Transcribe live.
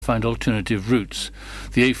find alternative routes.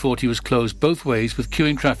 The A40 was closed both ways with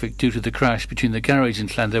queuing traffic due to the crash between the garage in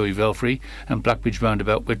Llandewi-Velfrey and Blackbridge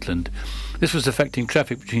roundabout Whitland. This was affecting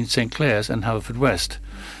traffic between St Clair's and Haverfordwest.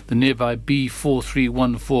 The nearby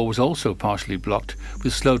B4314 was also partially blocked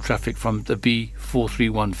with slow traffic from the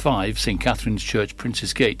B4315 St Catherine's Church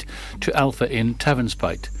Prince's Gate to Alpha Inn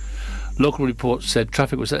Tavernspite. Local reports said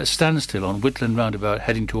traffic was at a standstill on Whitland roundabout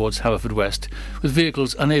heading towards Haverfordwest, with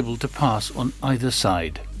vehicles unable to pass on either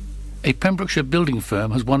side. A Pembrokeshire building firm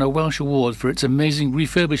has won a Welsh award for its amazing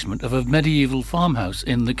refurbishment of a medieval farmhouse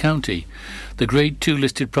in the county. The Grade 2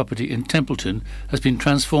 listed property in Templeton has been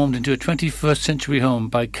transformed into a 21st century home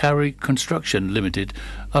by Carrig Construction Limited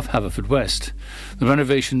of Haverfordwest. The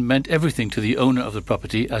renovation meant everything to the owner of the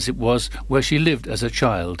property, as it was where she lived as a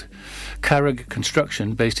child. Carrig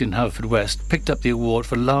Construction, based in Haverfordwest, picked up the award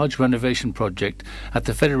for large renovation project at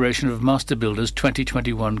the Federation of Master Builders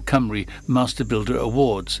 2021 Cymru Master Builder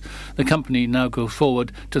Awards. The company now goes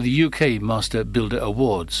forward to the UK Master Builder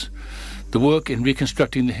Awards. The work in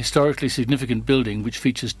reconstructing the historically significant building, which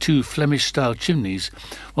features 2 Flemish-style chimneys,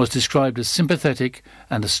 was described as sympathetic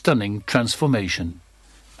and a stunning transformation.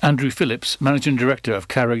 Andrew Phillips, Managing Director of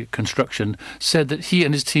Carrig Construction, said that he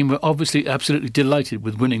and his team were obviously absolutely delighted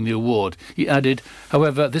with winning the award. He added,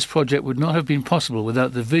 however, this project would not have been possible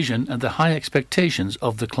without the vision and the high expectations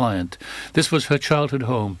of the client. This was her childhood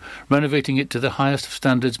home. Renovating it to the highest of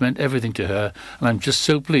standards meant everything to her, and I'm just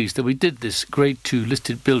so pleased that we did this Grade 2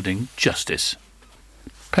 listed building justice.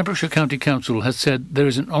 Pembrokeshire County Council has said there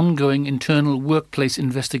is an ongoing internal workplace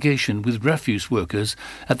investigation with refuse workers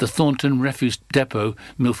at the Thornton Refuse Depot,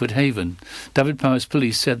 Milford Haven. David Powers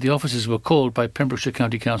Police said the officers were called by Pembrokeshire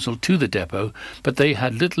County Council to the depot, but they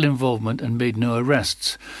had little involvement and made no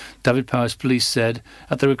arrests. David Powers Police said,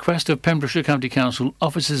 at the request of Pembrokeshire County Council,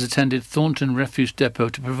 officers attended Thornton Refuse Depot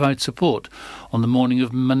to provide support on the morning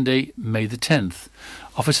of Monday, May the 10th.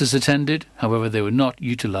 Officers attended, however they were not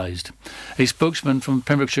utilised. A spokesman from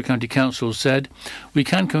Pembrokeshire County Council said, we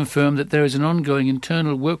can confirm that there is an ongoing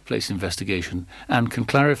internal workplace investigation and can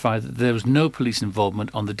clarify that there was no police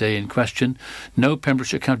involvement on the day in question. No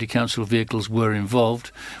Pembrokeshire County Council vehicles were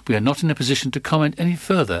involved. We are not in a position to comment any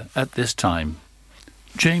further at this time.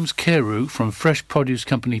 James Carew from fresh produce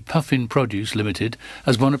company Puffin Produce Limited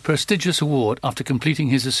has won a prestigious award after completing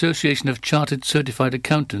his Association of Chartered Certified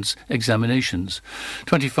Accountants examinations.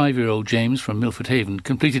 25-year-old James from Milford Haven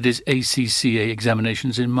completed his ACCA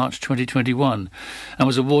examinations in March 2021 and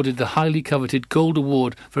was awarded the highly coveted Gold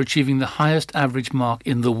Award for achieving the highest average mark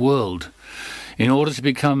in the world. In order to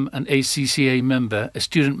become an ACCA member, a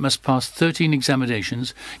student must pass 13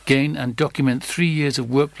 examinations, gain and document 3 years of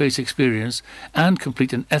workplace experience, and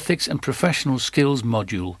complete an ethics and professional skills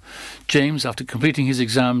module. James, after completing his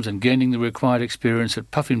exams and gaining the required experience at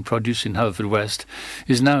Puffin Produce in Haverfordwest,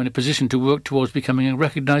 is now in a position to work towards becoming a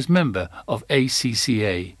recognised member of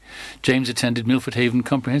ACCA. James attended Milford Haven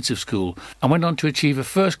Comprehensive School and went on to achieve a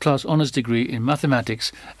first-class honours degree in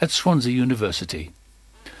mathematics at Swansea University.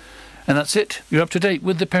 And that's it. You're up to date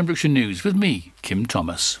with the Pembrokeshire News with me, Kim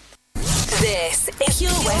Thomas. This is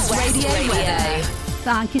Pure West Radio weather.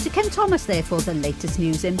 Thank you to Kim Thomas there for the latest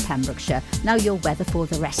news in Pembrokeshire. Now your weather for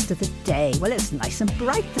the rest of the day. Well, it's nice and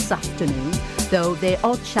bright this afternoon, though the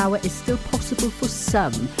odd shower is still possible for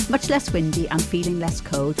some. Much less windy and feeling less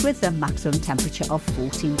cold with a maximum temperature of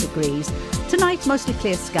 14 degrees. Tonight, mostly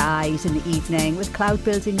clear skies in the evening with cloud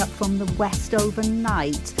building up from the west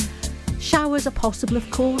overnight. Showers are possible, of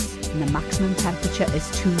course, and the maximum temperature is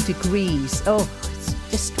 2 degrees. Oh, it's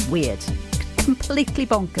just weird. Completely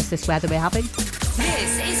bonkers, this weather we're having.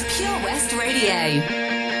 This is Pure West Radio.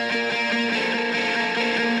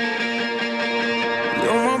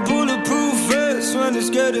 You're my bulletproof vest when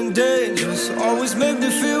it's getting dangerous. Always make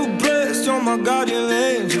me feel blessed. You're my guardian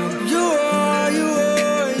angel. You are, you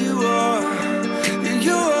are, you are.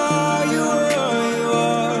 You are, you are, you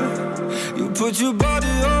are. You put your body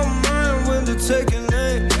on mine when they're taking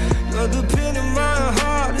aim. You're the pin in my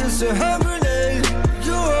heart, it's a hand grenade.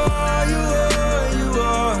 You are, you are, you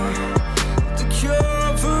are. The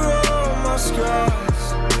cure for all my scars.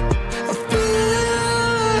 I feel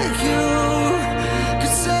like you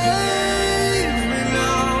could save me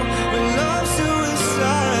now when I'm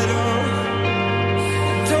suicidal.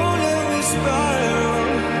 Don't let me spiral.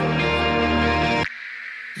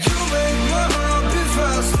 You make my heart beat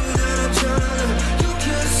faster than a adrenaline. You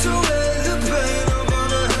kiss away the pain of all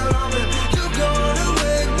the hell I'm in. You're gonna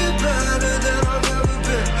make me better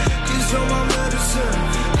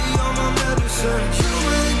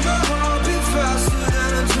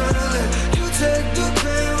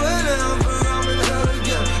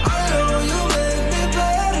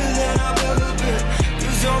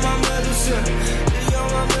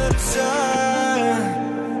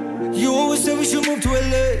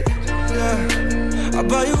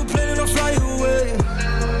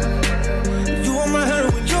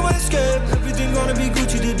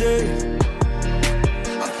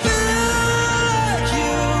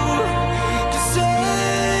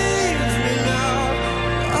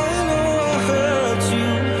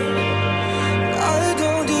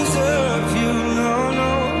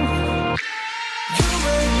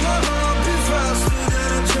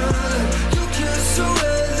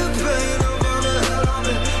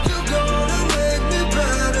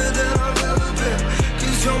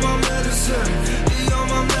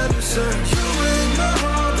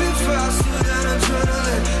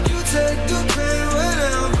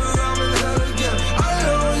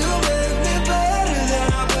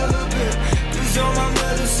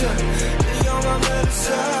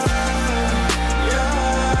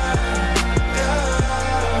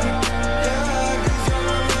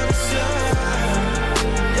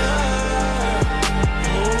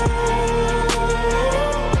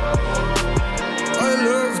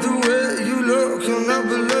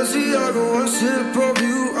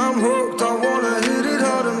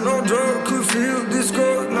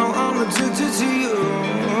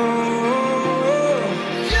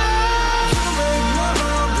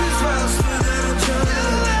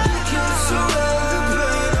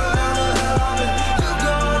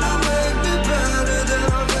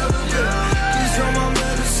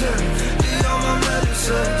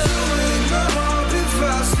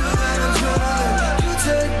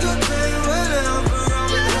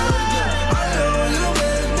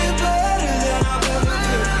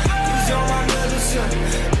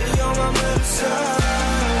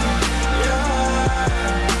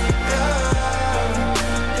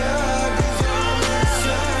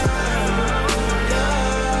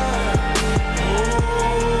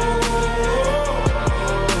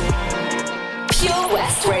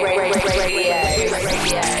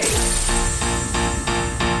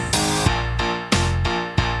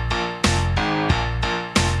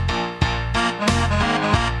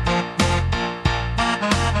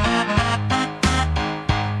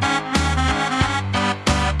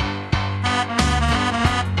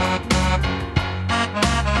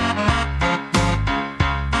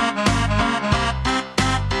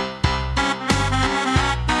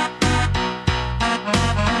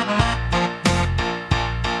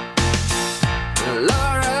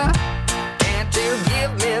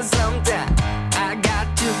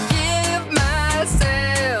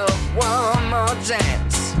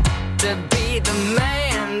be the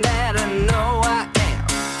man that I know I am.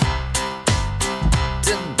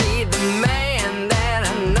 To be the man that I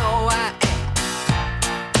know I am.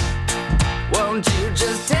 Won't you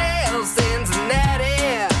just tell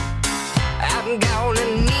Cincinnati I'm gonna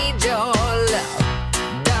need your love.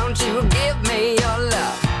 Don't you give me your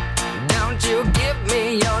love. Don't you give me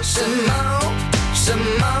your Simone,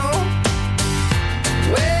 Simone.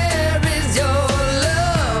 Where is your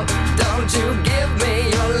love? Don't you give me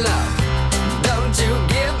your love. Don't you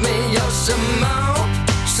give me your Simone,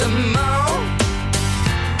 Simone.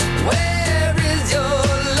 Where is your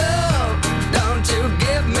love? Don't you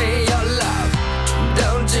give me your love.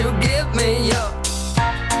 Don't you give me your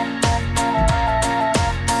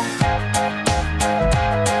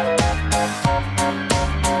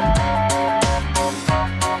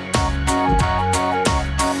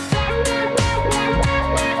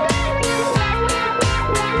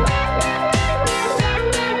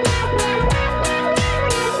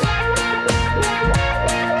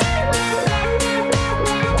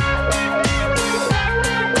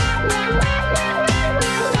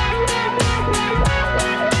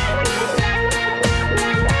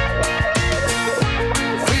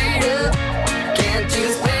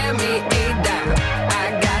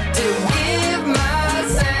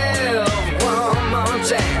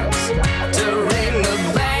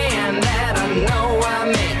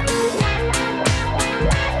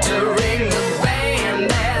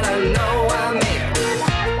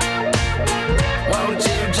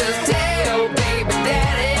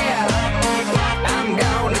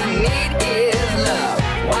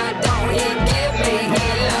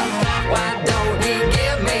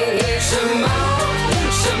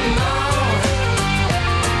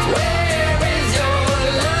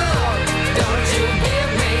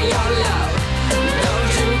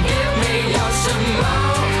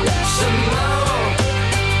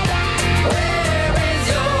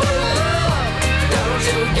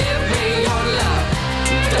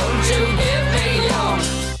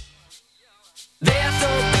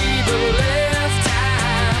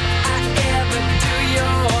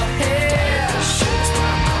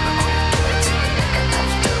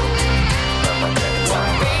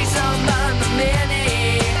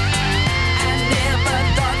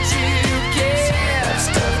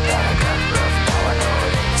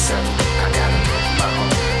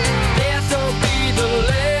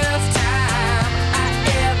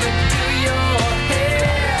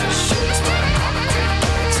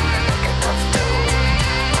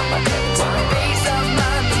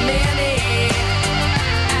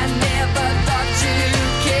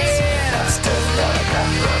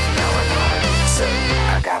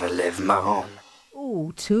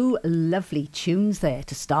two lovely tunes there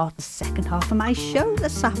to start the second half of my show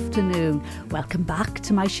this afternoon. Welcome back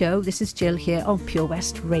to my show. This is Jill here on Pure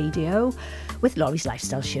West Radio with Lawrie's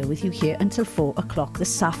Lifestyle Show with you here until 4 o'clock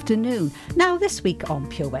this afternoon. Now, this week on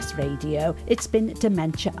Pure West Radio, it's been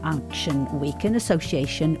Dementia Action Week in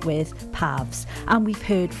association with PAVS, and we've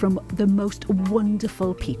heard from the most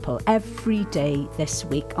wonderful people every day this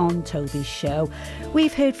week on Toby's show.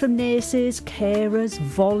 We've heard from nurses, carers,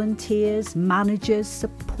 volunteers, managers,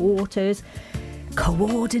 supporters,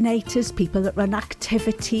 coordinators, people that run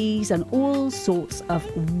activities, and all sorts of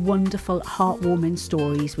wonderful, heartwarming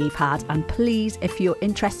stories we've had. And please, if you're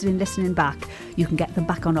interested in listening back, you can get them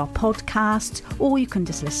back on our podcast, or you can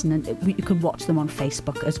just listen and you can watch them on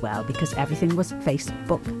Facebook as well, because everything was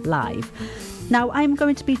Facebook Live. Now, I'm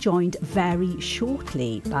going to be joined very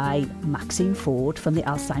shortly by Maxine Ford from the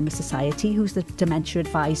Alzheimer's Society, who's the Dementia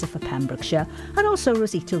Advisor for Pembrokeshire, and also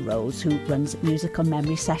Rosita Rose, who runs musical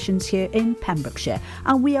memory sessions here in Pembrokeshire.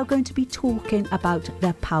 And we are going to be talking about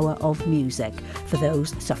the power of music for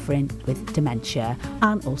those suffering with dementia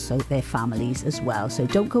and also their families as well. So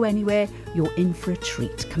don't go anywhere, you're in for a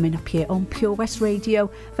treat coming up here on Pure West Radio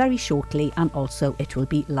very shortly, and also it will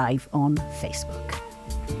be live on Facebook.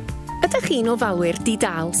 Ydych chi'n ofalwyr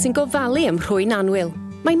di-dal sy'n gofalu ym rhwy'n annwyl?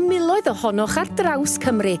 Mae miloedd ohonoch ar draws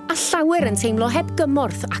Cymru a llawer yn teimlo heb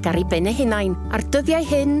gymorth ac ar ei ben eu hunain, a'r dyddiau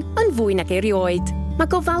hyn yn fwy nag erioed. Mae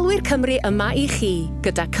Gofalwyr Cymru yma i chi,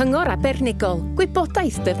 gyda cyngor abernigol,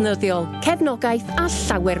 gwybodaeth defnyddiol, cefnogaeth a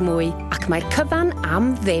llawer mwy, ac mae'r cyfan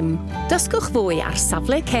am ddim. Dysgwch fwy ar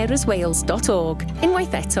safle carerswales.org.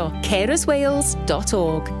 Unwaith eto,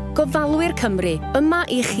 carerswales.org. Gofalwyr Cymru, yma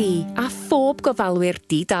i chi, a phob gofalwyr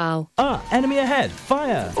di-dal. Ah, enemy ahead.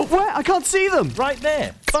 Fire. Oh, where? I can't see them. Right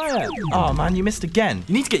there. Fire. Oh, man, you missed again.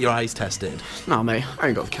 You need to get your eyes tested. Nah, mate, I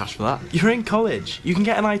ain't got the cash for that. You're in college. You can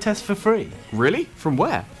get an eye test for free. Really? From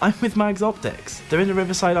where? I'm with Mags Optics. They're in the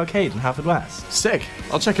Riverside Arcade in Haverfordwest. Sick.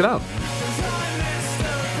 I'll check it out.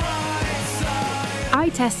 I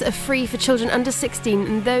tests are free for children under 16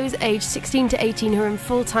 and those aged 16 to 18 who are in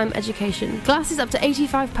full-time education. Glasses up to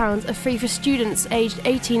 £85 are free for students aged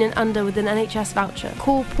 18 and under with an NHS voucher.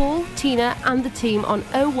 Call Paul, Tina and the team on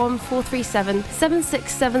 01437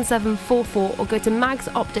 767744 or go to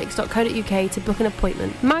magsoptics.co.uk to book an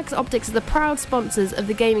appointment. Mags Optics are the proud sponsors of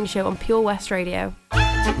the gaming show on Pure West Radio.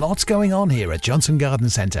 Lots going on here at Johnson Garden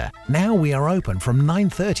Centre. Now we are open from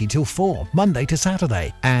 9:30 till 4, Monday to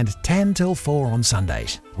Saturday, and 10 till 4 on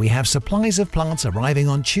Sundays. We have supplies of plants arriving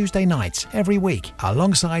on Tuesday nights every week,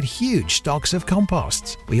 alongside huge stocks of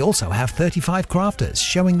composts. We also have 35 crafters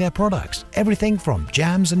showing their products, everything from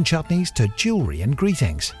jams and chutneys to jewellery and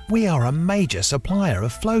greetings. We are a major supplier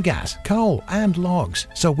of flow gas, coal and logs,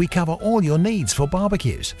 so we cover all your needs for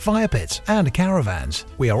barbecues, fire pits and caravans.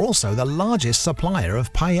 We are also the largest supplier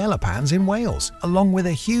of paella pans in Wales, along with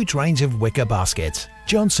a huge range of wicker baskets.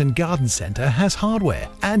 Johnson Garden Centre has hardware,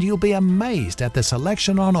 and you'll be amazed at the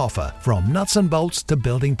selection on offer, from nuts and bolts to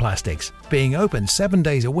building plastics. Being open 7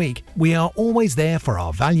 days a week, we are always there for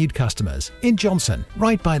our valued customers. In Johnson,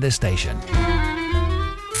 right by the station.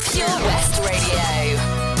 Pure West Radio.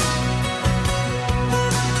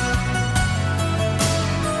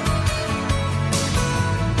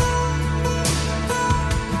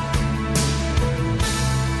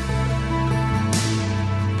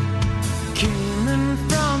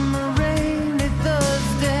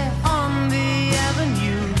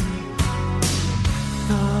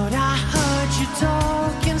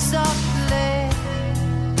 Talking softly,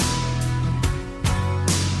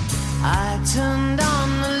 I turned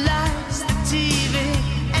on the lights, the TV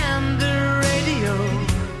and the radio.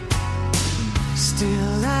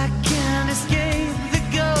 Still I can't escape the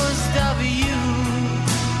ghost of you.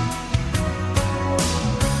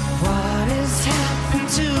 What has happened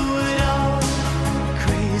to it all?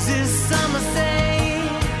 Crazy summer say.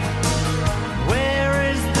 Where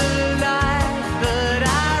is the light that I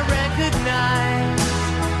recognize?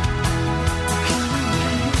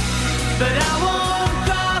 But I won't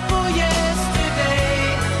cry for yesterday.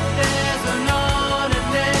 There's an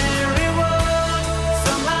ordinary world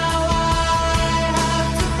somehow I have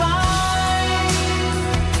to find.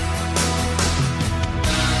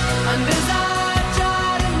 And as I try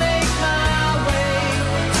to make my way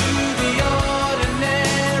to the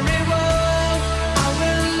ordinary world, I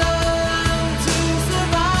will learn to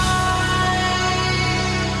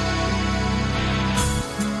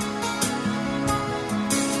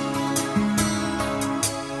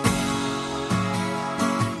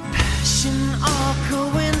Passion or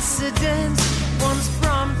coincidence once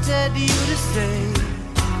prompted you to say,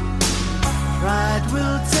 pride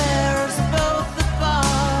will tear us both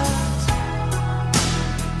apart.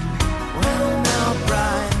 Well, now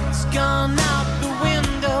pride's gone out the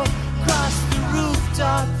window, crossed the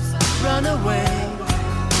rooftops, run away,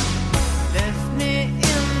 left me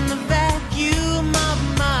in the vacuum of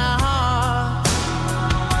my heart.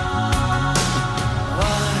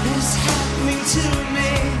 What is happening to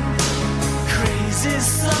me? Crazy,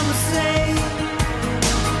 some say.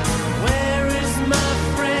 Where is my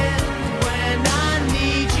friend when I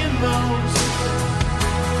need you most?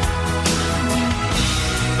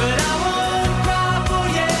 But I won't cry for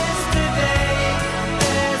yesterday.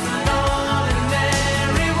 There's an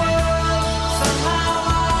ordinary world somehow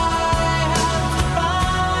I have to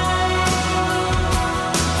find.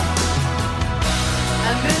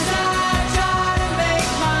 And as I try to make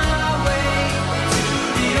my way to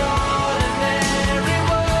the ordinary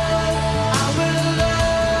world, I will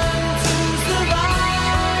learn to survive.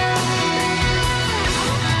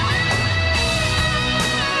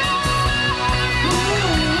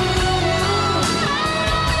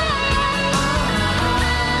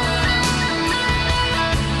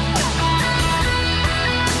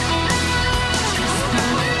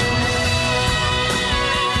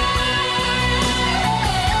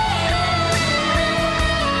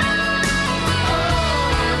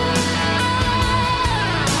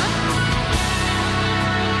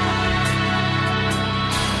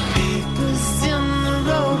 Papers in the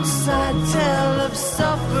roadside tell of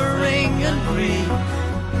suffering and grief.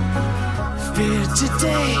 Fear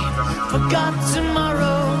today, forgot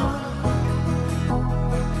tomorrow.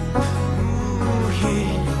 Ooh,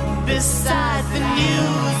 here beside the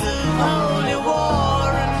news of holy war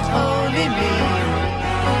and holy me,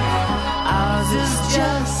 ours is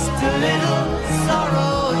just a little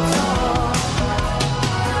sorrow talk.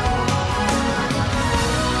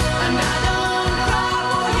 And I don't cry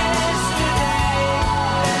for yesterday.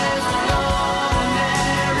 There's an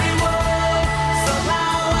ordinary world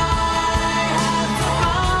somehow I have to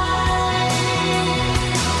find.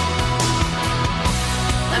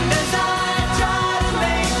 And as I try to make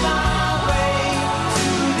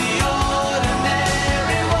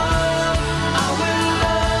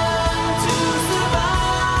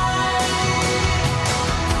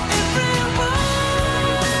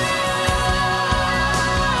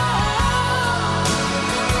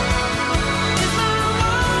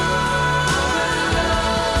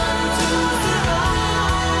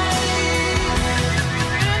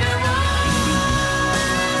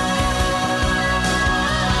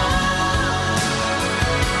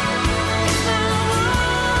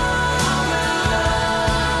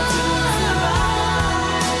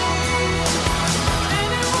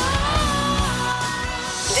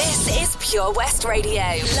Pure West Radio.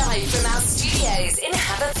 Live from our studios in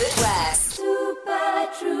Haverfordwest. Super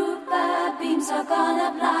trooper beams are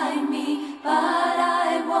gonna blind me, but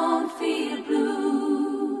I won't feel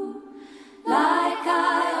blue like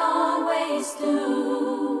I always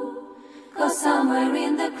do, 'cause somewhere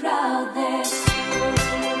in the crowd there's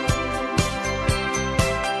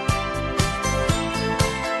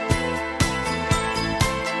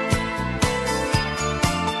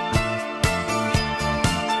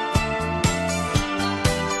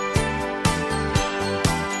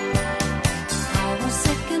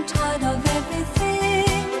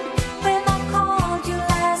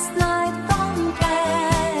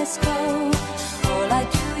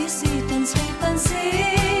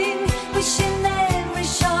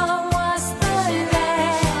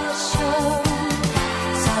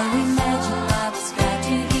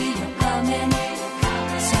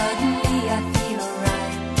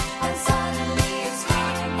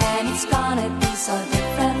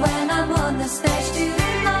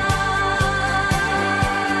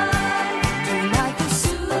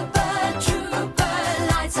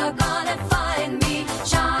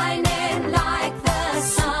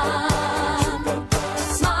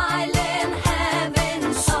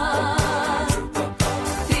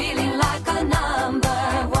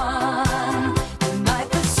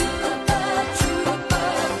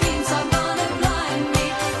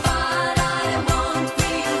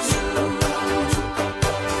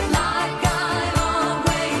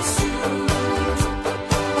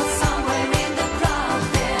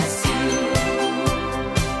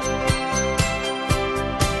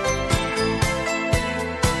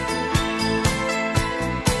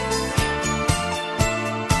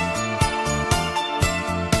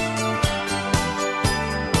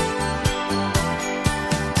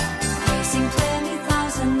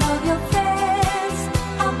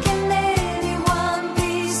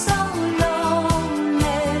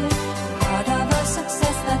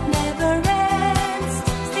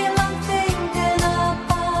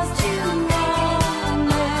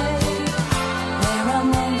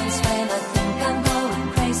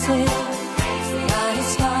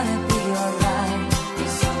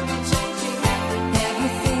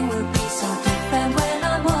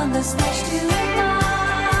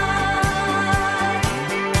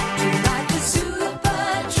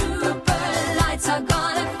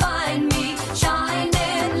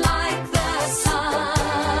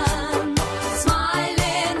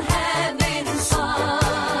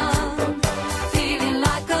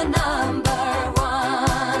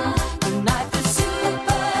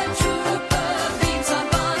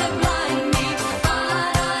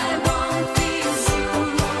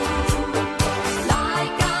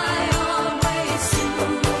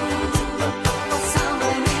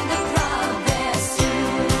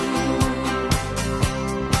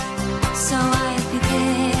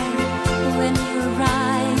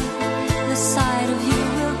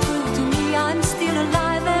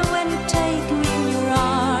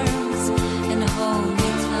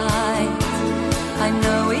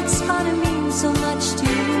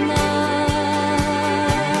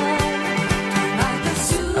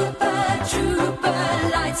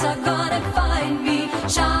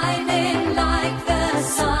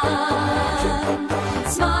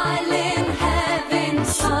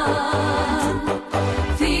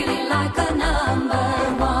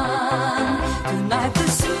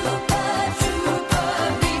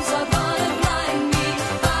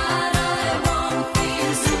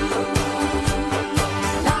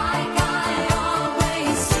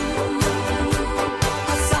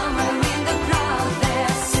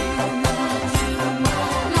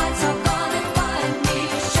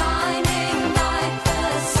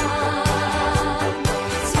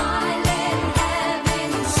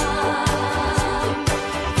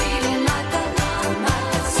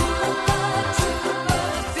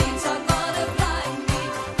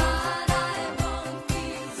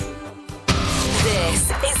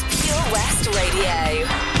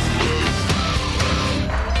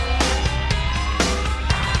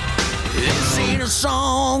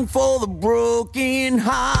song for the broken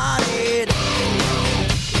hearted,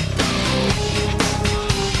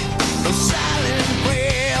 a silent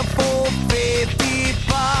prayer for faith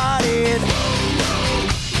departed.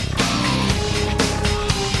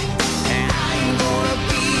 And I ain't gonna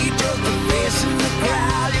be just a face in the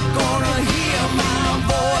crowd. You're gonna hear my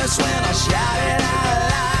voice when I shout it out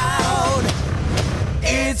loud.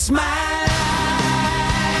 It's my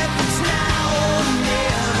life, it's now or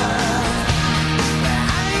never.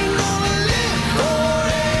 I ain't gonna live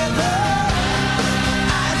forever.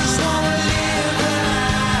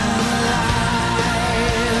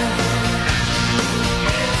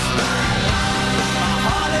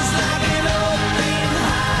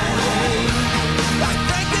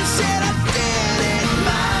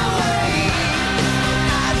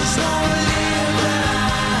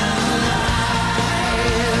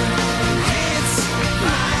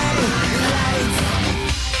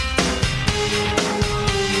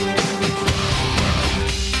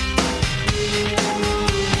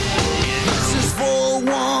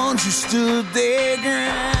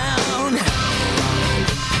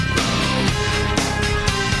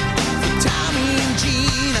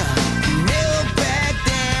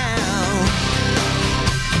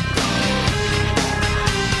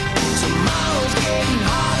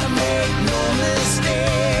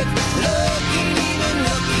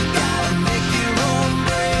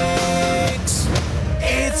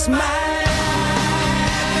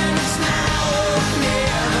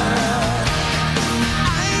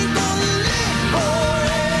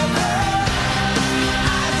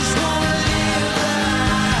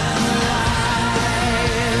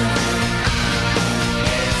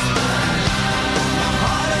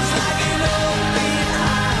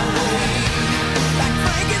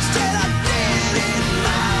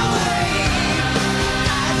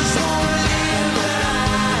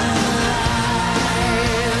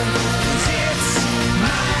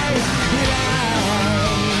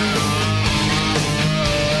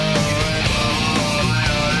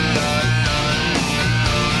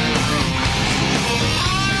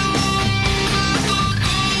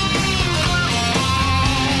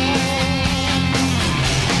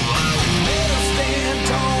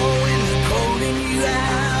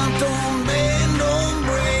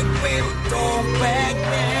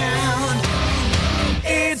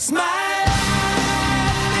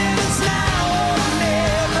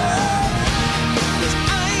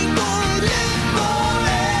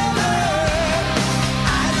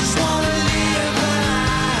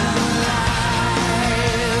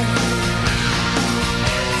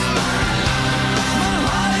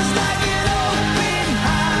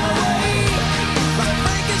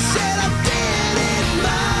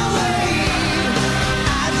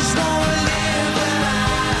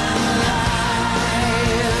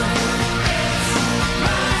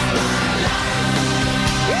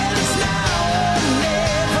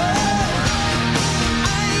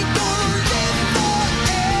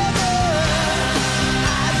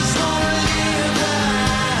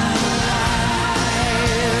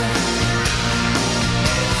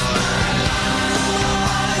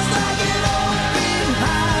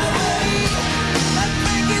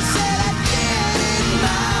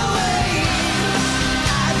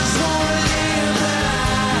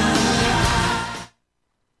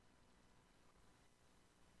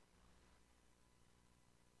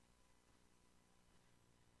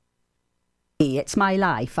 It's My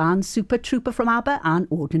Life, and Super Trooper from ABBA and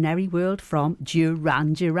Ordinary World from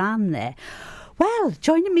Duran Duran there. Well,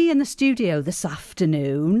 joining me in the studio this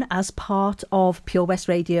afternoon as part of Pure West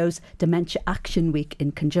Radio's Dementia Action Week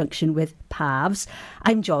in conjunction with PAVS,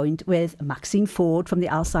 I'm joined with Maxine Ford from the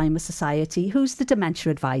Alzheimer's Society, who's the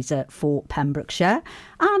Dementia Advisor for Pembrokeshire,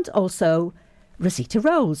 and also Rosita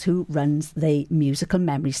Rolls, who runs the musical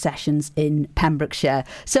memory sessions in Pembrokeshire.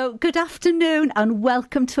 So good afternoon and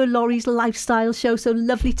welcome to Lawrie's Lifestyle Show. So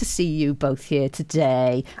lovely to see you both here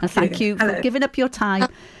today. And thank you for giving up your time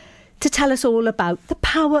to tell us all about the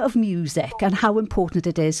power of music and how important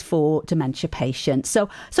it is for dementia patients. So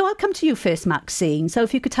I'll come to you first, Maxine. So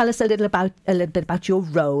if you could tell us a little bit about your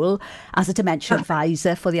role as a dementia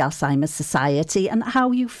advisor for the Alzheimer's Society and how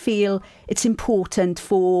you feel it's important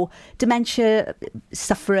for dementia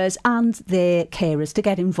sufferers and their carers to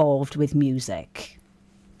get involved with music.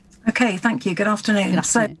 Okay, thank you. Good afternoon.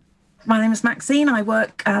 So my name is Maxine. I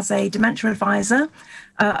work as a dementia advisor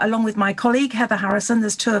along with my colleague, Heather Harrison.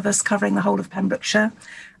 There's two of us covering the whole of Pembrokeshire.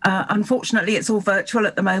 Unfortunately, it's all virtual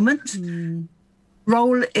at the moment.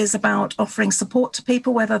 Role is about offering support to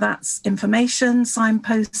people, whether that's information,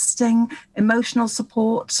 signposting, emotional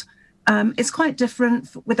support. It's quite different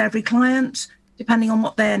with every client, depending on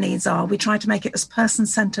what their needs are. We try to make it as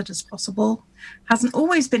person-centred as possible. Hasn't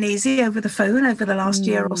always been easy over the phone over the last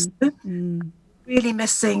year or so. Really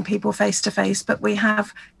miss seeing people face to face, but we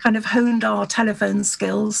have kind of honed our telephone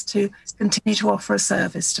skills to continue to offer a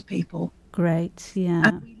service to people. Great, yeah.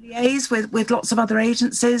 And we liaise with lots of other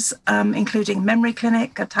agencies, including Memory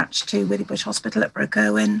Clinic attached to Withybush Hospital at Brook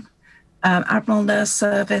Owen, Admiral Nurse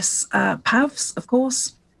Service, PAVS, of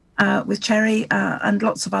course, with Cherry, and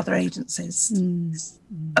lots of other agencies.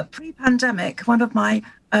 Pre-pandemic, one of my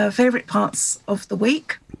favourite parts of the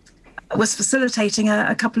week was facilitating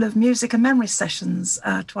a couple of music and memory sessions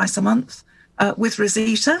twice a month with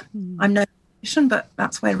Rosita. I'm no musician, but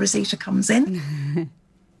that's where Rosita comes in.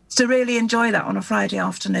 To really enjoy that on a Friday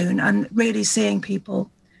afternoon and really seeing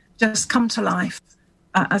people just come to life,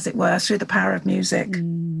 as it were, through the power of music.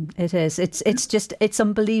 It is. It's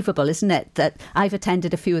unbelievable, isn't it? That I've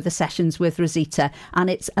attended a few of the sessions with Rosita, and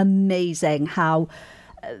it's amazing how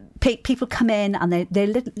people come in and they're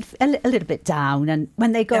a little bit down, and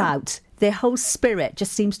when they go out, their whole spirit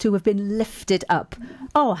just seems to have been lifted up.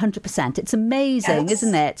 100%. It's amazing,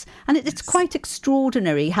 isn't it? And it's quite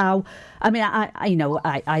extraordinary how, I mean,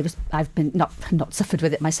 I've been not suffered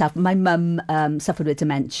with it myself. My mum suffered with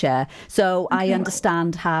dementia, so I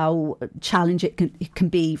understand how challenging it can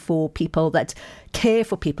be for people that care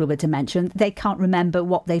for people with dementia. They can't remember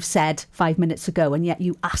what they've said 5 minutes ago, and yet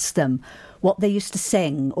you ask them what they used to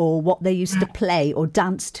sing or what they used to play or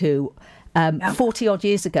dance to 40 odd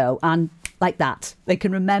years ago, and like that they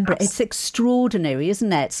can remember it. It's extraordinary,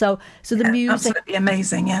 isn't it? So the music, absolutely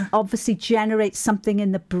amazing, obviously generates something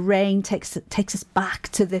in the brain, takes us back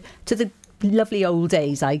to the lovely old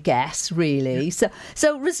days, I guess, really. So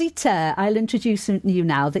Rosita, I'll introduce you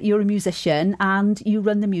now that you're a musician and you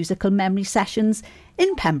run the musical memory sessions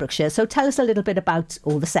in Pembrokeshire. So tell us a little bit about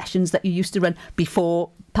all the sessions that you used to run before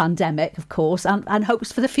pandemic, of course, and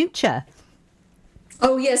hopes for the future.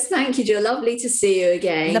 Oh yes, thank you, Jo. Lovely to see you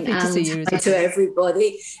again. Lovely to see you. Hi to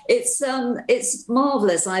everybody. It's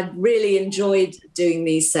marvellous. I've really enjoyed doing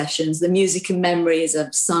these sessions. The music and memories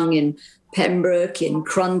I've sung in Pembroke, in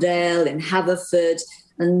Crondale, in Haverford,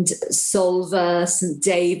 and Solva, St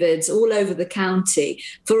David's, all over the county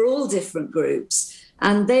for all different groups.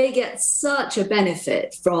 And they get such a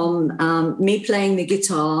benefit from me playing the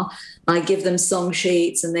guitar. I give them song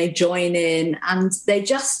sheets and they join in, and they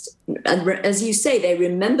just, as you say, they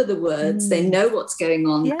remember the words, they know what's going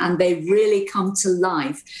on, and they really come to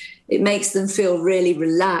life. It makes them feel really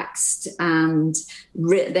relaxed and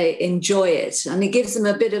they enjoy it. And it gives them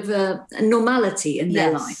a bit of a normality in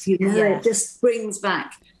their life. It just brings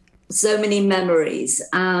back so many memories.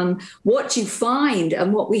 What you find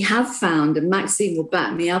and what we have found, and Maxine will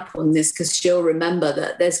back me up on this because she'll remember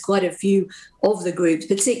that there's quite a few of the groups,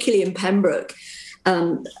 particularly in Pembroke.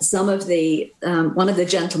 Some of one of the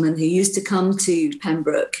gentlemen who used to come to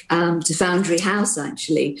Pembroke, to Foundry House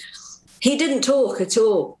actually, he didn't talk at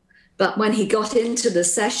all. But when he got into the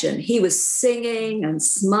session, he was singing and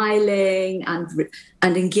smiling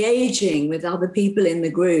and engaging with other people in the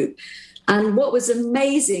group. And what was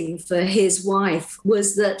amazing for his wife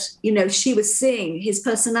was that, she was seeing his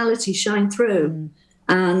personality shine through.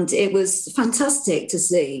 And it was fantastic to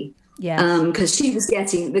see. Because she was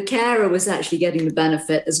the carer was actually getting the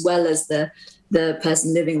benefit as well as the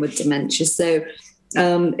person living with dementia. So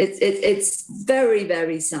It's very,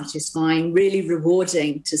 very satisfying, really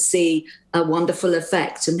rewarding to see a wonderful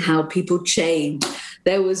effect and how people change.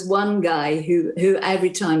 There was one guy who every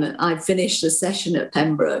time I'd finished a session at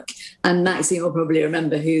Pembroke, and Maxine will probably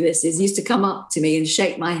remember who this is, used to come up to me and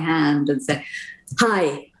shake my hand and say,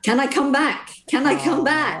 "Hi, can I come back? Can I come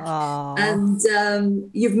back?" And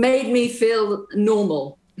you've made me feel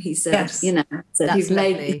normal, he said. Yes. You know, said, you've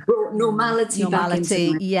brought normality back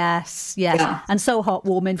into my... Yes. And so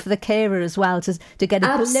heartwarming for the carer as well, to get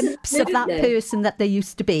a glimpse of that person that they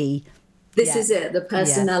used to be. This is it, the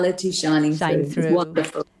personality shining through. It's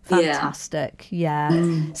wonderful. Fantastic,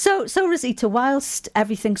 So Rosita, whilst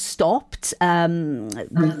everything stopped through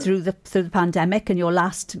the pandemic, and your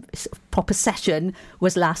last proper session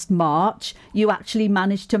was last March, you actually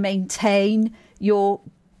managed to maintain your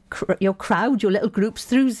crowd, your little groups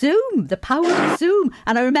through Zoom, the power of Zoom.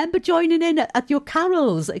 And I remember joining in at your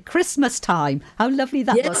carols at Christmas time. How lovely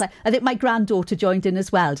that was. I think my granddaughter joined in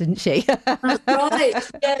as well, didn't she? That's right.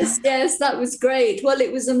 Yes, that was great. Well,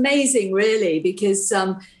 it was amazing, really, because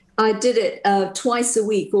I did it twice a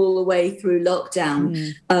week all the way through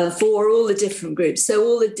lockdown for all the different groups. So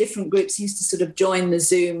all the different groups used to sort of join the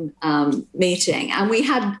Zoom meeting. And we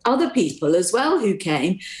had other people as well who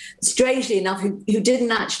came, strangely enough, who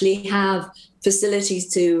didn't actually have facilities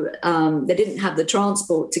to, they didn't have the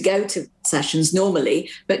transport to go to sessions normally,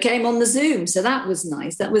 but came on the Zoom. So that was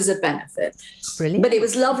nice. That was a benefit. Brilliant. But it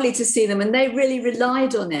was lovely to see them, and they really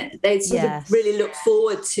relied on it. They sort of really looked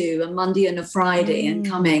forward to a Monday and a Friday and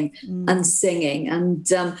coming and singing and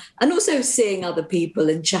also seeing other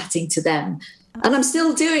people and chatting to them. And I'm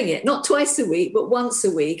still doing it, not twice a week, but once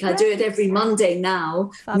a week. I do it every Monday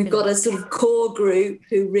now. Fabulous. We've got a sort of core group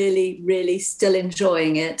who really, really still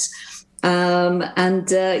enjoying it.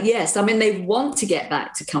 Yes, I mean, they want to get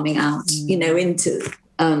back to coming out, into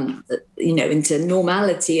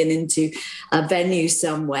normality and into a venue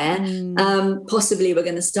somewhere. Possibly we're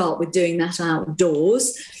going to start with doing that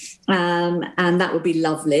outdoors. And that would be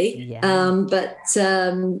lovely. And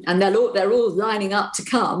they're all lining up to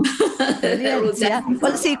come.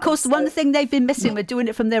 Well, see, of course, one thing they've been missing with doing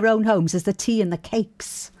it from their own homes is the tea and the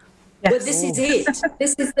cakes. Yes. Well, this is it.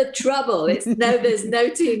 This is the trouble. There's no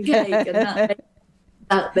tea and cake, and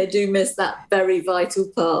that they do miss that very vital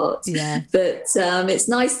part. Yeah. But it's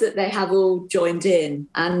nice that they have all joined in,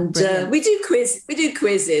 and we do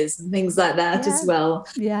quizzes and things like that as well,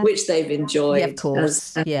 which they've enjoyed, of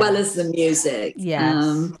course, as well as the music.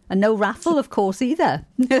 Yes. And no raffle, of course, either.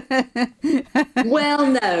 Well,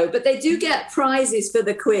 no, but they do get prizes for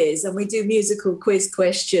the quiz, and we do musical quiz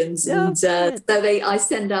questions, and I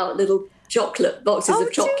send out little chocolate boxes of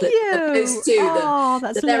chocolate that goes to them.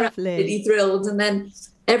 That's they're lovely. absolutely thrilled, and then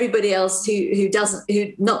everybody else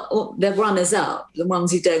the runners up, the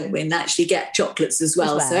ones who don't win, actually get chocolates as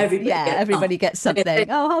well. So everybody gets something.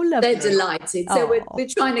 How lovely! They're delighted. So we're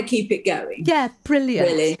trying to keep it going. Yeah, brilliant.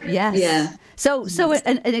 Really, yes. Yeah. So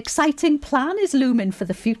an exciting plan is looming for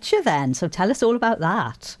the future then. So tell us all about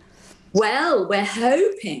that. Well, we're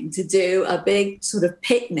hoping to do a big sort of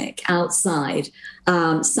picnic outside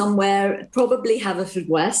somewhere, probably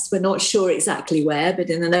Haverfordwest. We're not sure exactly where, but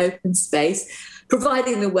in an open space,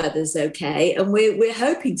 providing the weather's okay. And we're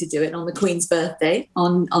hoping to do it on the Queen's birthday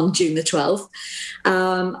on June the 12th.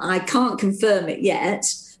 I can't confirm it yet,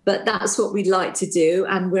 but that's what we'd like to do.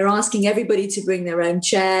 And we're asking everybody to bring their own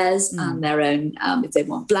chairs and their own, if they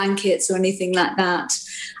want blankets or anything like that.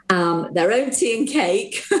 Their own tea and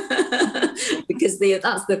cake, because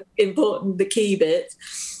that's the key bit.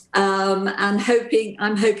 And I'm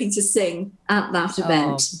hoping to sing at that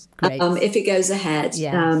event if it goes ahead,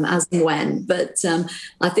 as and when. But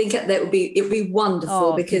I think it would be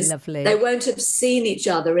wonderful because they won't have seen each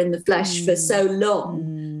other in the flesh for so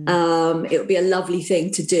long. It would be a lovely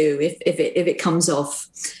thing to do if it comes off.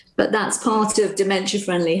 But that's part of Dementia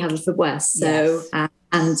Friendly Haverfordwest. So.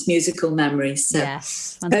 And musical memories. So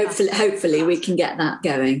hopefully we can get that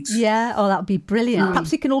going. Yeah, that would be brilliant.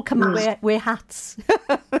 Perhaps we can all come and wear hats.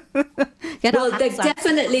 They're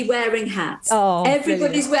definitely wearing hats.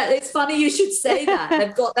 Everybody's wearing. It's funny you should say that.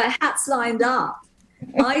 They've got their hats lined up.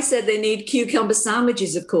 I said they need cucumber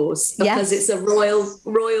sandwiches, of course, because it's a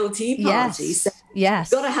royal tea party. Yes.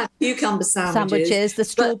 So you've got to have cucumber sandwiches. The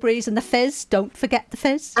strawberries and the fizz. Don't forget the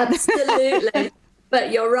fizz. Absolutely.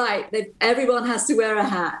 But you're right. Everyone has to wear a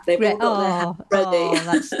hat. They've all got their hat ready.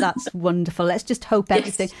 That's wonderful. Let's just hope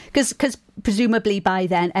everything, because presumably by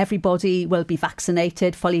then everybody will be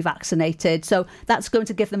vaccinated, fully vaccinated. So that's going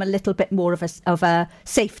to give them a little bit more of a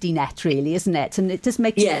safety net, really, isn't it? And it just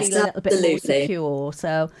makes you feel a little bit more secure.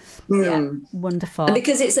 So wonderful. And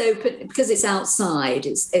because it's open, because it's outside,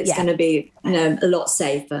 it's going to be a lot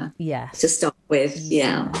safer. To start with.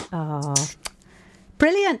 Yeah. Oh,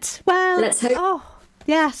 brilliant. Well, let's hope.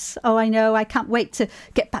 Yes. Oh, I know. I can't wait to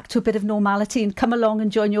get back to a bit of normality and come along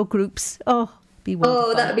and join your groups. Oh, be wonderful.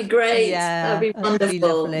 Oh, that'd be great. Yeah, that'd be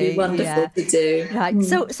wonderful. Be wonderful to do. Right.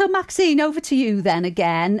 So Maxine, over to you then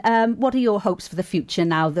again. What are your hopes for the future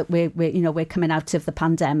now that we're coming out of the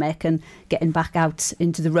pandemic and getting back out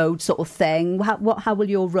into the road, sort of thing? How will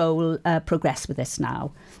your role progress with this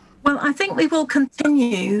now? Well, I think we will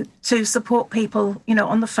continue to support people,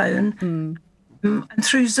 on the phone. And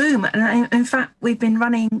through Zoom. And in fact, we've been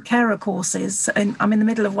running carer courses, and I'm in the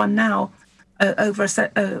middle of one now, over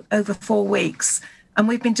 4 weeks. And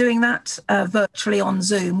we've been doing that virtually on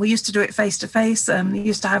Zoom. We used to do it face-to-face. We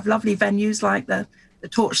used to have lovely venues like the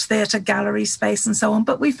Torch Theatre gallery space and so on.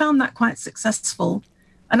 But we found that quite successful.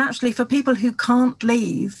 And actually, for people who can't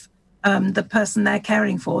leave the person they're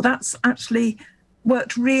caring for, that's actually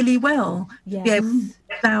worked really well. To be able to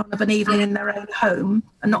get down of an evening in their own home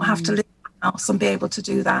and not have to leave house and be able to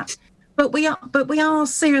do that. But we are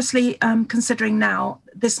seriously considering now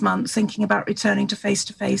this month thinking about returning to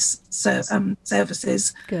face-to-face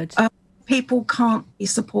services. Good. People can't be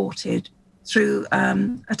supported through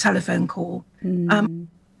a telephone call.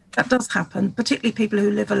 That does happen, particularly people who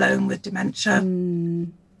live alone with dementia.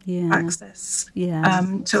 Access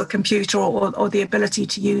to a computer or the ability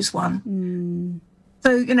to use one.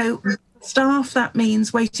 So, staff, that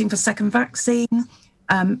means waiting for second vaccine,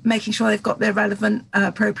 making sure they've got their relevant,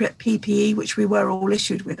 appropriate PPE, which we were all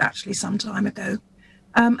issued with actually some time ago,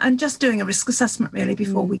 and just doing a risk assessment really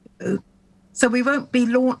before we go. So we won't be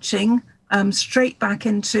launching straight back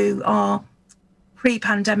into our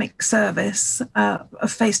pre-pandemic service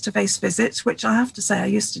of face-to-face visits, which I have to say I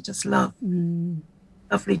used to just love.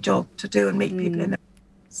 Lovely job to do and meet people in the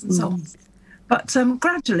and so on. But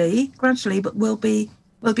gradually, but we'll be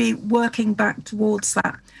working back towards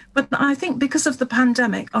that. But I think because of the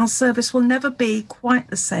pandemic, our service will never be quite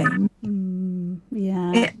the same. In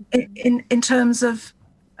terms of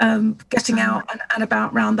getting out and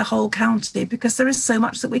about around the whole county, because there is so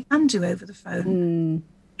much that we can do over the phone.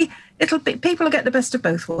 People will get the best of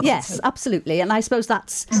both worlds. Yes, absolutely. And I suppose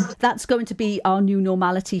that's going to be our new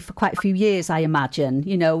normality for quite a few years, I imagine.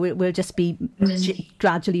 We'll just be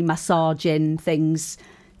gradually massaging things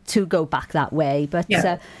to go back that way. But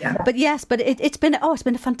it's been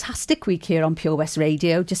a fantastic week here on Pure West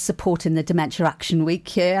Radio, just supporting the Dementia Action Week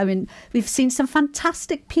here. I mean, we've seen some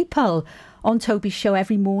fantastic people on Toby's show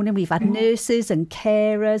every morning. We've had nurses and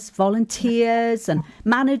carers, volunteers and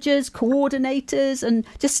managers, coordinators, and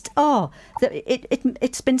just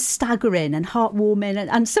it's been staggering and heartwarming,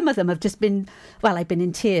 and some of them have just been, well, I've been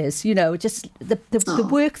in tears. Just the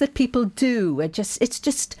work that people do. It's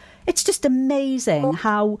just amazing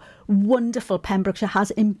how wonderful Pembrokeshire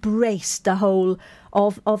has embraced the whole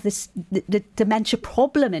of this the dementia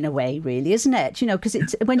problem in a way, really, isn't it? Because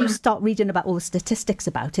it's when you start reading about all the statistics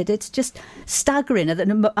about it, it's just staggering. At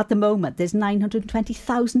the moment, there's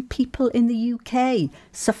 920,000 people in the UK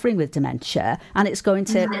suffering with dementia, and it's going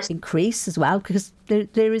to increase as well because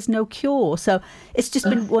there is no cure. So it's just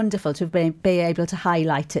been wonderful to be able to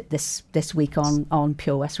highlight it this week on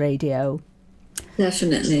Pure West Radio.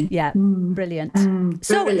 Definitely. Yeah, brilliant.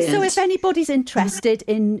 So if anybody's interested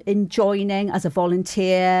in joining as a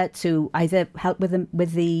volunteer to either help with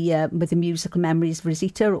the musical memories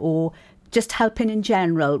Rosita or just helping in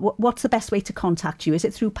general, what's the best way to contact you? Is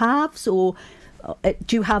it through PAVS or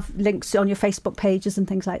do you have links on your Facebook pages and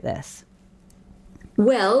things like this?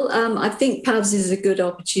 Well, I think PAVS is a good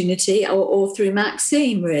opportunity, or through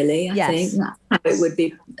Maxine, really. I think that's how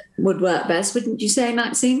it would work best, wouldn't you say,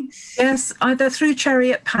 Maxine? Yes, either through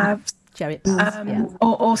Cherry at PAVS,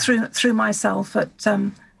 or through myself at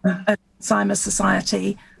Alzheimer's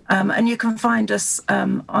Society, and you can find us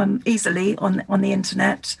easily on the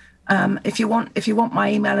internet. If you want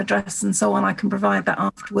my email address and so on, I can provide that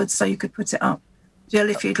afterwards, so you could put it up. Jill,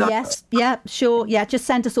 if you'd like. Yes, yeah, sure. Yeah, just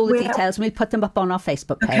send us all the details and we'll put them up on our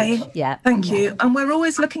Facebook page. Okay, yeah. Thank you. And we're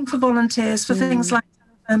always looking for volunteers for things like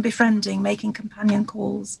befriending, making companion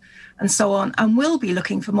calls and so on. And we'll be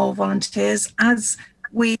looking for more volunteers as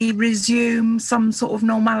we resume some sort of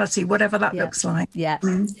normality, whatever that looks like. Yeah,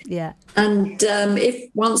 yeah. And if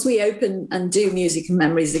once we open and do Music and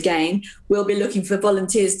Memories again, we'll be looking for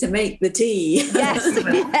volunteers to make the tea. Yes,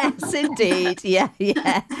 indeed. Yeah.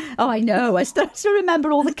 Oh, I know. I still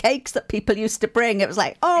remember all the cakes that people used to bring. It was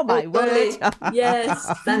like, oh my word.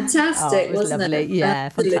 Yes, fantastic, it was wasn't lovely. it? Yeah,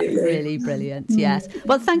 fantastic. Really brilliant. Yes.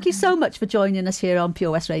 Well, thank you so much for joining us here on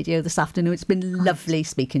Pure West Radio this afternoon. It's been lovely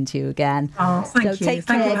speaking to you again. Oh, thank you. Take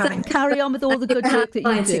care. Carry on with all the good work that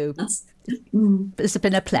you do. It's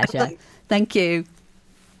been a pleasure. Thank you.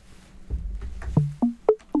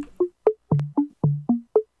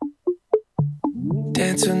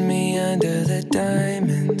 Dance with me under the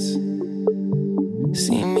diamonds.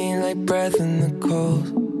 See me like breath in the cold.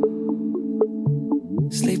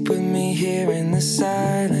 Sleep with me here in the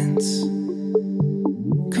silence.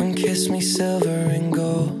 Come kiss me silver and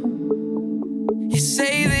gold. You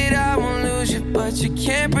say that I won't lose you, but you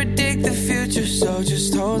can't predict the future. So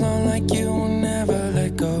just hold on like you will never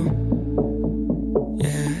let go.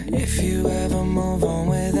 Yeah, if you ever move on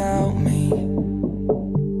without me,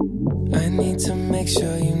 I need to make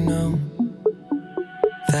sure you know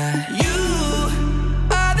that you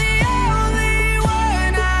are the only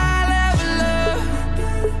one I'll ever love.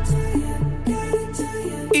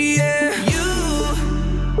 Yeah, you.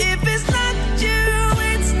 If it's not you,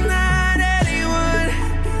 it's not anyone.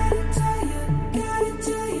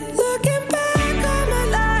 Looking back on my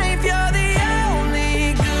life, you're the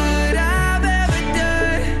only good I've ever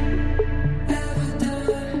done.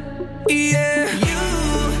 Yeah, you.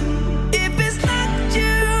 If it's not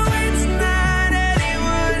you, it's not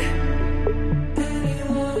anyone.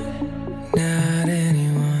 Not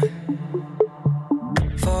anyone.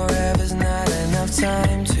 Forever's not enough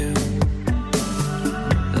time to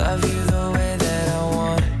love you the way that I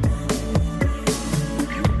want.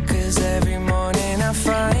 'Cause every morning I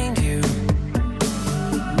find you,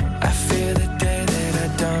 I fear the day that I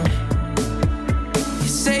don't. You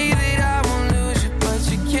say that I won't lose you, but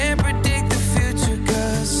you can't predict the future.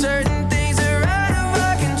 'Cause certain things are out of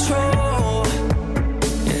our control.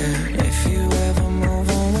 Yeah, if you ever move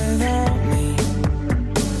on without me,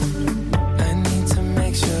 I need to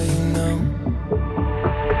make sure you know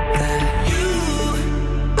that you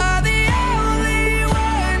are the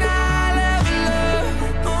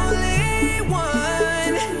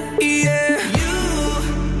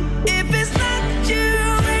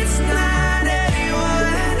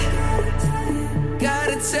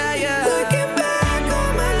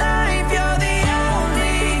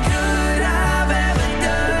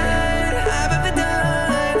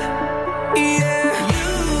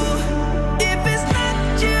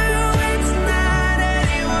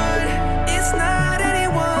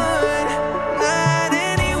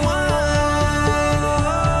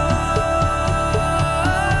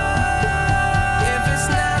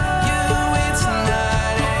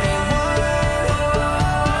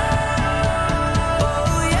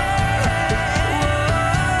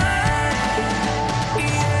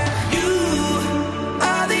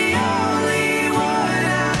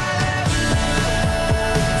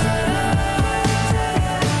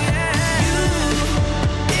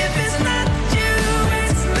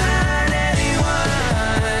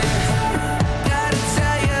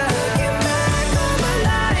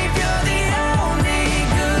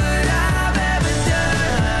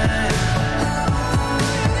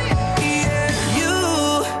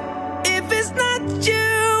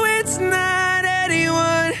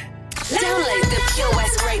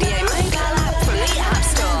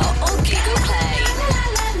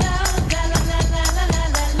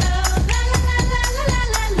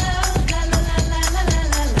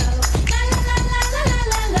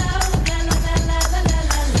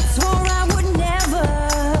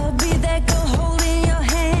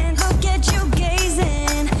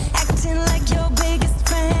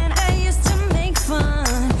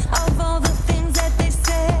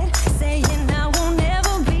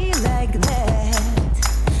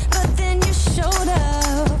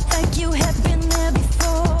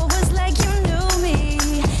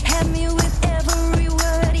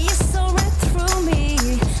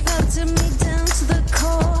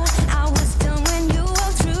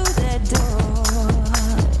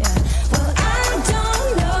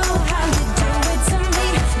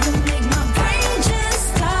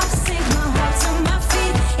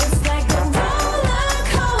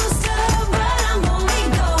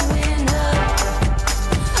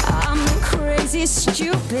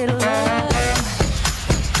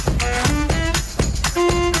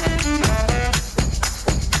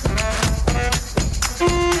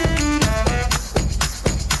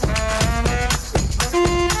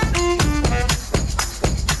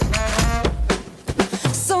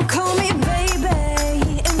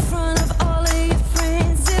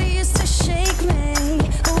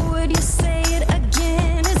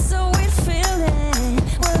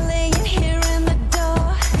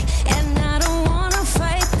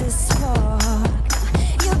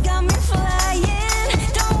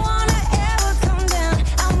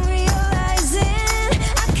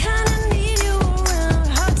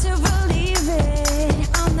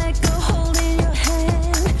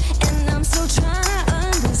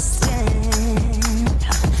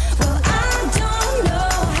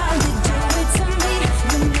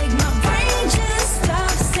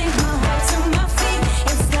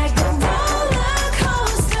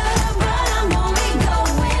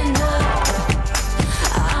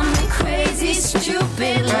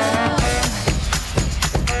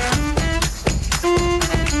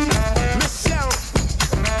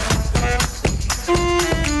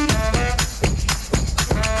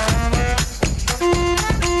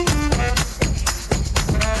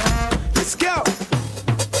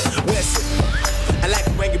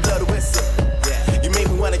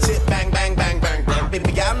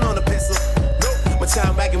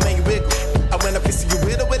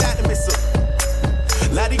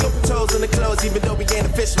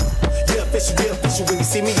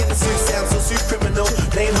innocent, sound so sweet criminal.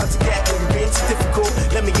 Playing hard to get, and you're being too difficult.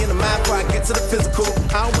 Let me in the mind before I get to the physical.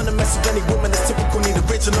 I don't wanna mess with any woman that's typical, need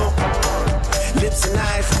original. Lips and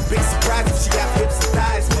eyes, big surprise if she got hips and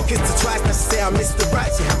thighs. Kissed her twice, now she say I missed the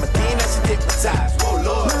right. She had my D, now she hypnotized. Oh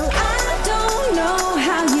Lord. Well, I don't know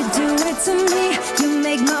how you do it to me. You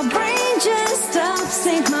make my brain just stop,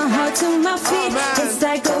 sink my heart to my feet. It's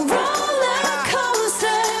like a roller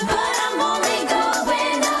coaster, but I'm only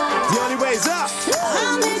going up. The only way's up.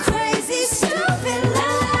 I'm in crazy, stupid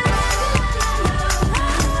love.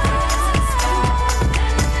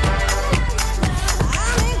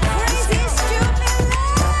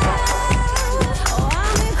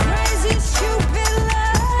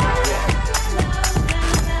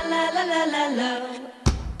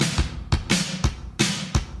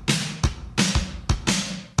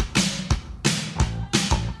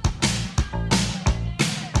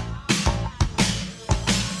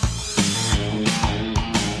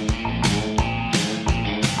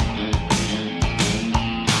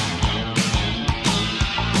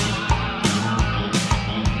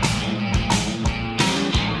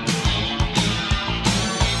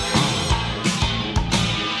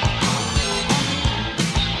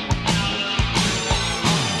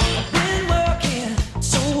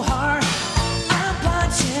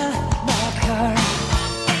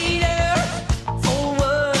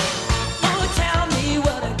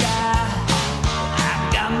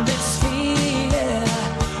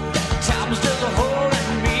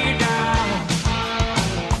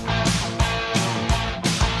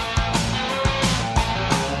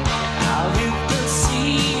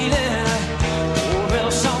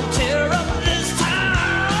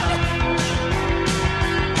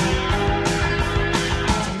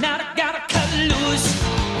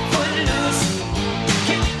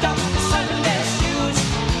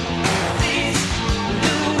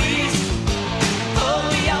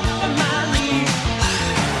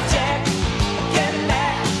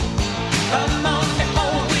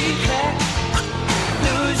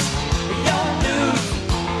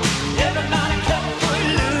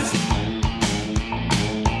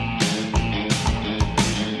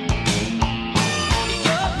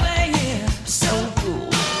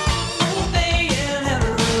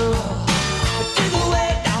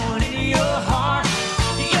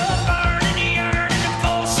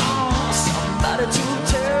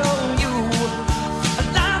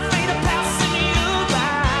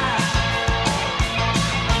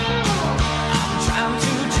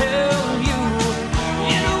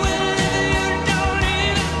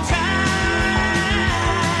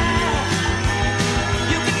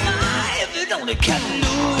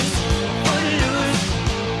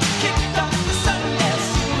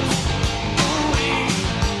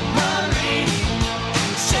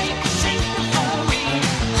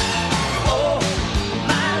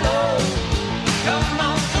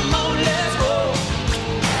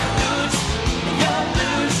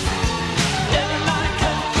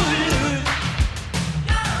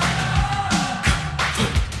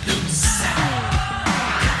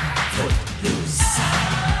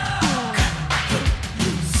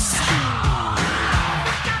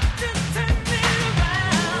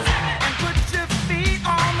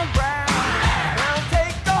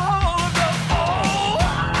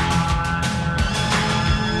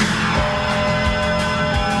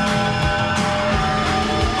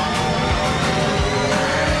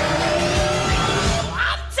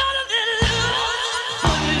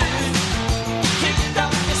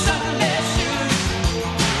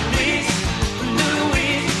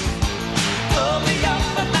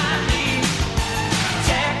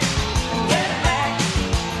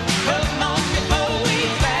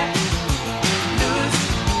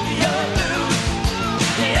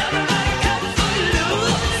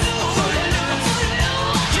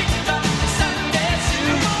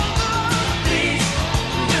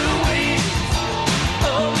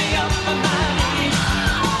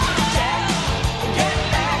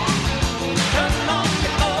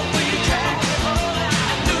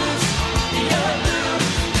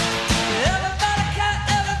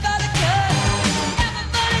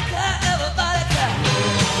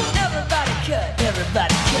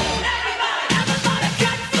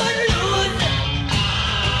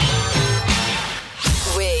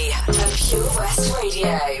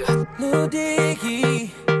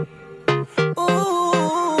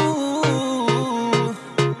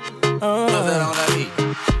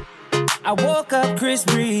 I woke up Chris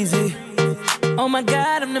Breezy. Oh my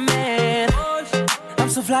God, I'm the man. I'm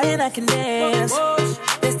so fly and I can dance.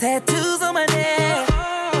 There's tattoos on my neck.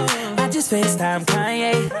 I just FaceTime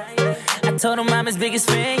Kanye. I told him I'm his biggest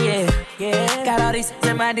fan, yeah. Got all these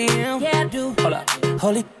in my DM. Yeah, I do. Hold up.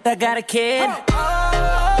 Holy, I got a kid. I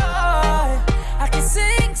can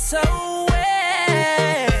sing so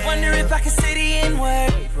well. Wonder if I can say the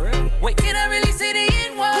N-word. Wait, can I really say the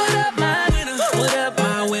N-word? What up, my winner? What up,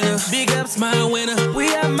 my winner? Big ups, my winner.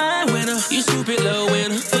 We are my winner. You stupid little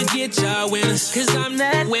winner. Forget y'all winners. Cause I'm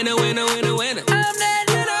that winner, winner, winner, winner. I'm that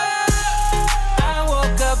winner. I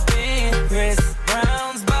woke up in Chris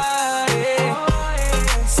Brown's body.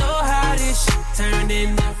 So how this shit turned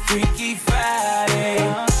into Freaky Friday.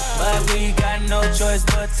 But we got no choice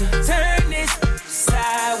but to turn this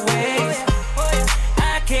sideways.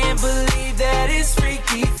 I can't believe that it's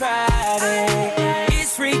Freaky Friday.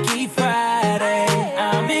 It's Freaky Friday.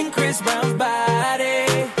 I'm in Chris Brown's body.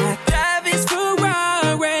 I drive his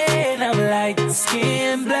Ferrari and I'm like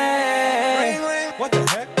skin black. What the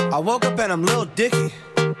heck? I woke up and I'm Lil Dicky.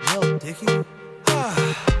 Lil Dicky?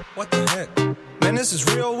 What the heck? Man, this is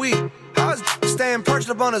real weak. How is staying perched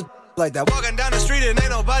up on his like that? Walking down the street and ain't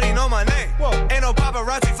nobody know my name. Whoa. Ain't no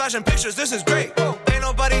paparazzi flashing pictures, this is great. Whoa. Ain't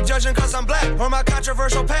nobody judging cause I'm black or my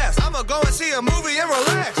controversial past. I'ma go and see a movie and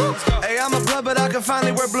relax. Hey, I'm a blood, but I can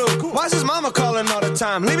finally wear blue. Why's his mama calling all the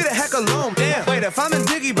time? Leave me the heck alone. Damn. Wait, if I'm in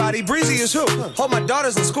Diggy Body, Breezy is who? Hold my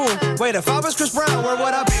daughters in school. Wait, if I was Chris Brown, where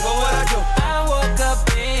would I be? What would I do? I woke up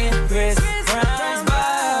in Chris Brown's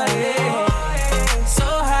body. So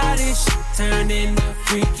how this shit turned into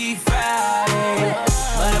Freaky Friday.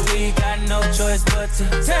 But we got no choice but to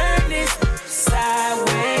turn this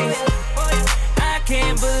sideways. I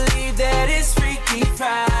can't believe that it's Freaky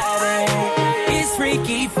Friday. It's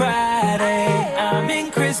Freaky Friday. I'm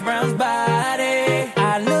in Chris Brown's body.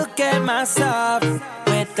 I look at myself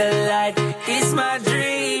with the light. It's my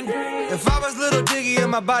dream. If I was Little Diggy in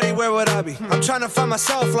my body, where would I be? I'm trying to find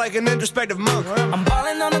myself like an introspective monk. I'm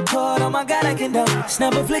balling on the court, oh my god, I can dunk.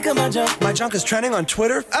 Snap a flick of my junk. My junk is trending on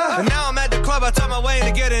Twitter. And now I'm at the club, I talk my way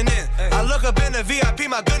into getting in. I look up in the VIP,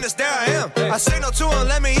 my goodness, there I am. I signal to him,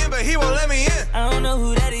 let me in, but he won't let me in. I don't know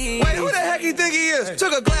who that is. Wait, who the heck you think he is?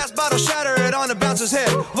 Took a glass bottle, shatter it on the bouncer's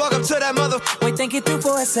head. Walk up to that mother. Wait, think it through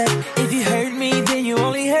for a sec. If you hurt me, then you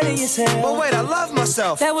only hurting yourself. But wait, I love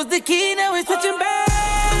myself. That was the key, now it's switching back.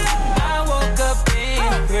 I woke up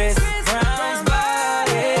in Chris Brown's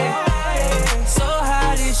body. So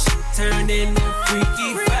how this shit turned into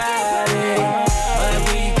Freaky Friday. But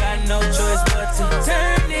we got no choice but to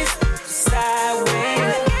turn this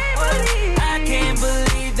sideways. I can't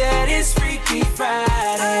believe that it's Freaky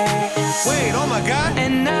Friday. Wait, oh my god.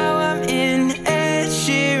 And now I'm in Ed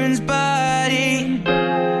Sheeran's body.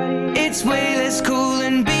 It's way less cool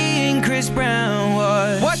than being Chris Brown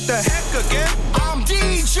was. What the heck again? I'm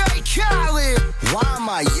DJ Khaled. Why am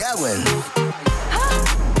I yelling?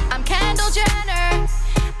 I'm Kendall Jenner.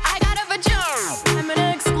 I got a vagina. I'm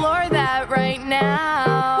gonna explore that right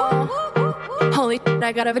now. Holy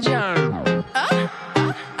I got a vagina.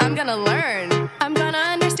 I'm gonna learn. I'm gonna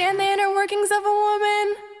understand the inner workings of a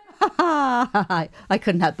woman. I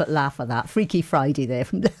couldn't help but laugh at that. Freaky Friday there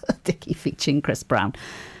from Dickie featuring Chris Brown.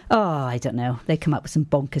 Oh, I don't know. They come up with some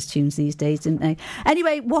bonkers tunes these days, didn't they?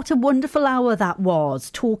 Anyway, what a wonderful hour that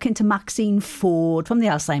was. Talking to Maxine Ford from the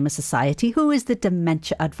Alzheimer's Society, who is the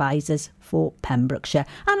dementia advisors for Pembrokeshire,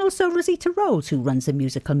 and also Rosita Rose, who runs the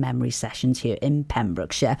musical memory sessions here in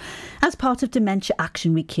Pembrokeshire, as part of Dementia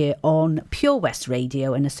Action Week here on Pure West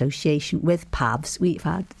Radio in association with PAVS. We've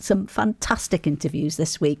had some fantastic interviews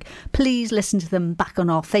this week. Please listen to them back on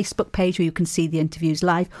our Facebook page where you can see the interviews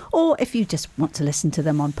live, or if you just want to listen to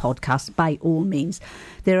them on podcast, by all means.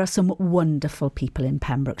 There are some wonderful people in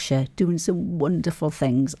Pembrokeshire doing some wonderful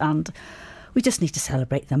things, and we just need to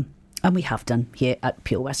celebrate them. And we have done here at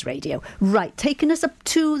Pure West Radio. Right, taking us up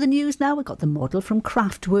to the news now. We've got the model from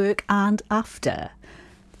Kraftwerk, and after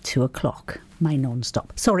 2 o'clock, my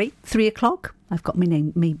non-stop. Sorry, 3 o'clock. I've got my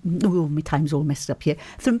time's all messed up here.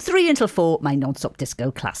 From 3 until 4, my non-stop disco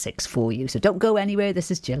classics for you. So don't go anywhere. This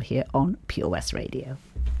is Jill here on Pure West Radio.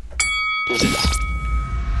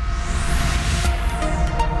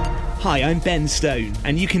 Hi, I'm Ben Stone,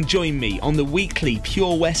 and you can join me on the weekly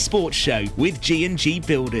Pure West Sports Show with G&G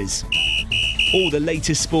Builders. All the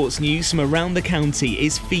latest sports news from around the county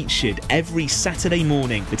is featured every Saturday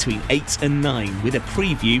morning between 8 and 9 with a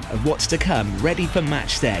preview of what's to come ready for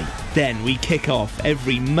match day. Then we kick off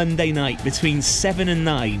every Monday night between 7 and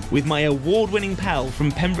 9 with my award-winning pal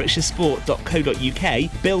from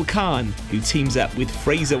PembrokeshireSport.co.uk, Bill Kahn, who teams up with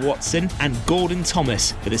Fraser Watson and Gordon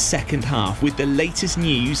Thomas for the second half with the latest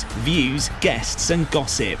news, views, guests and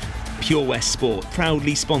gossip. Pure West Sport,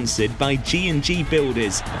 proudly sponsored by G&G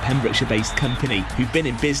Builders, a Pembrokeshire-based company who've been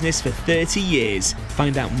in business for 30 years.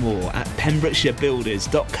 Find out more at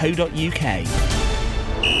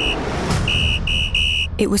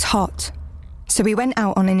PembrokeshireBuilders.co.uk. It was hot, So we went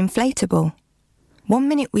out on an inflatable. 1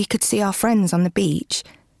 minute we could see our friends on the beach,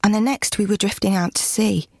 and the next we were drifting out to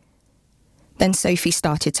sea. Then Sophie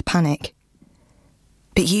started to panic.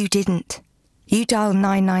 But you didn't. You dialed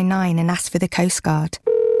 999 and asked for the Coast Guard.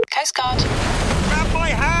 Coast Guard. Grab my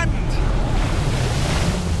hand!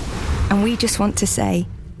 And we just want to say,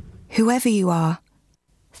 whoever you are,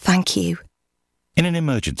 thank you. In an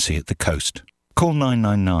emergency at the coast, call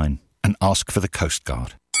 999 and ask for the Coast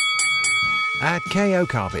Guard. At KO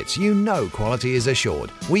Carpets, you know quality is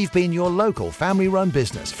assured. We've been your local family-run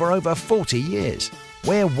business for over 40 years.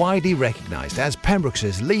 We're widely recognised as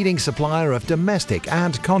Pembrokeshire's leading supplier of domestic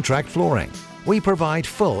and contract flooring. We provide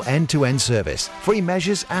full end-to-end service, free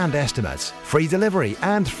measures and estimates, free delivery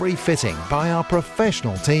and free fitting by our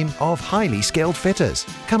professional team of highly skilled fitters.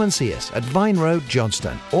 Come and see us at Vine Road,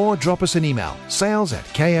 Johnston, or drop us an email,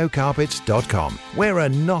 sales@kocarpets.com. We're a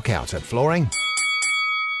knockout at flooring.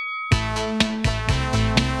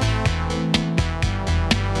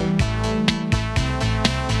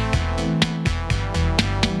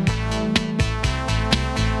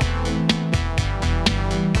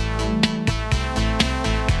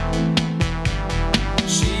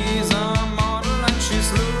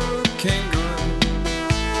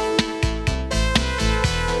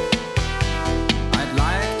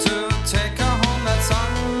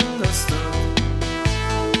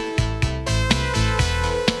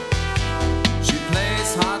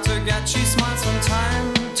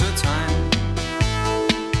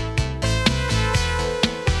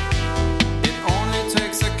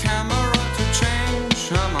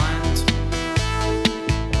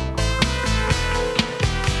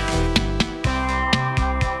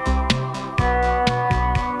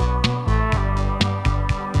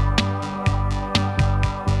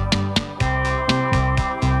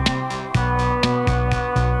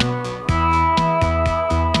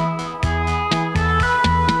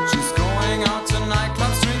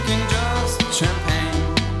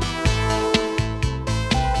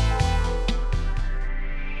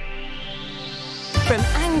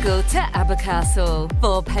 Castle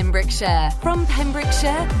for Pembrokeshire. From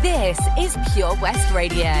Pembrokeshire, this is Pure West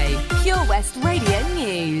Radio. Pure West Radio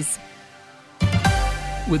News.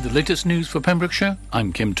 With the latest news for Pembrokeshire,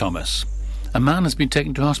 I'm Kim Thomas. A man has been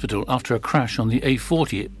taken to hospital after a crash on the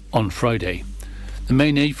A40 on Friday. The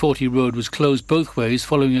main A40 road was closed both ways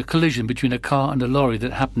following a collision between a car and a lorry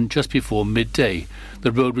that happened just before midday.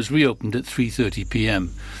 The road was reopened at 3:30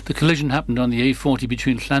 p.m. The collision happened on the A40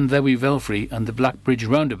 between Llanddewi-Velfrey and the Blackbridge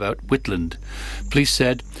roundabout, Whitland. Police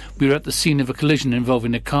said, "We were at the scene of a collision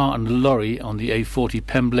involving a car and a lorry on the A40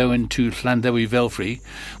 Pemblowen to Llanddewi-Velfrey,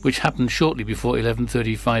 which happened shortly before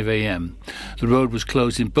 11:35 a.m. The road was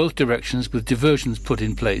closed in both directions with diversions put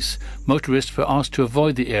in place. Motorists were asked to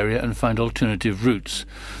avoid the area and find alternative routes.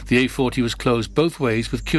 The A40 was closed both ways with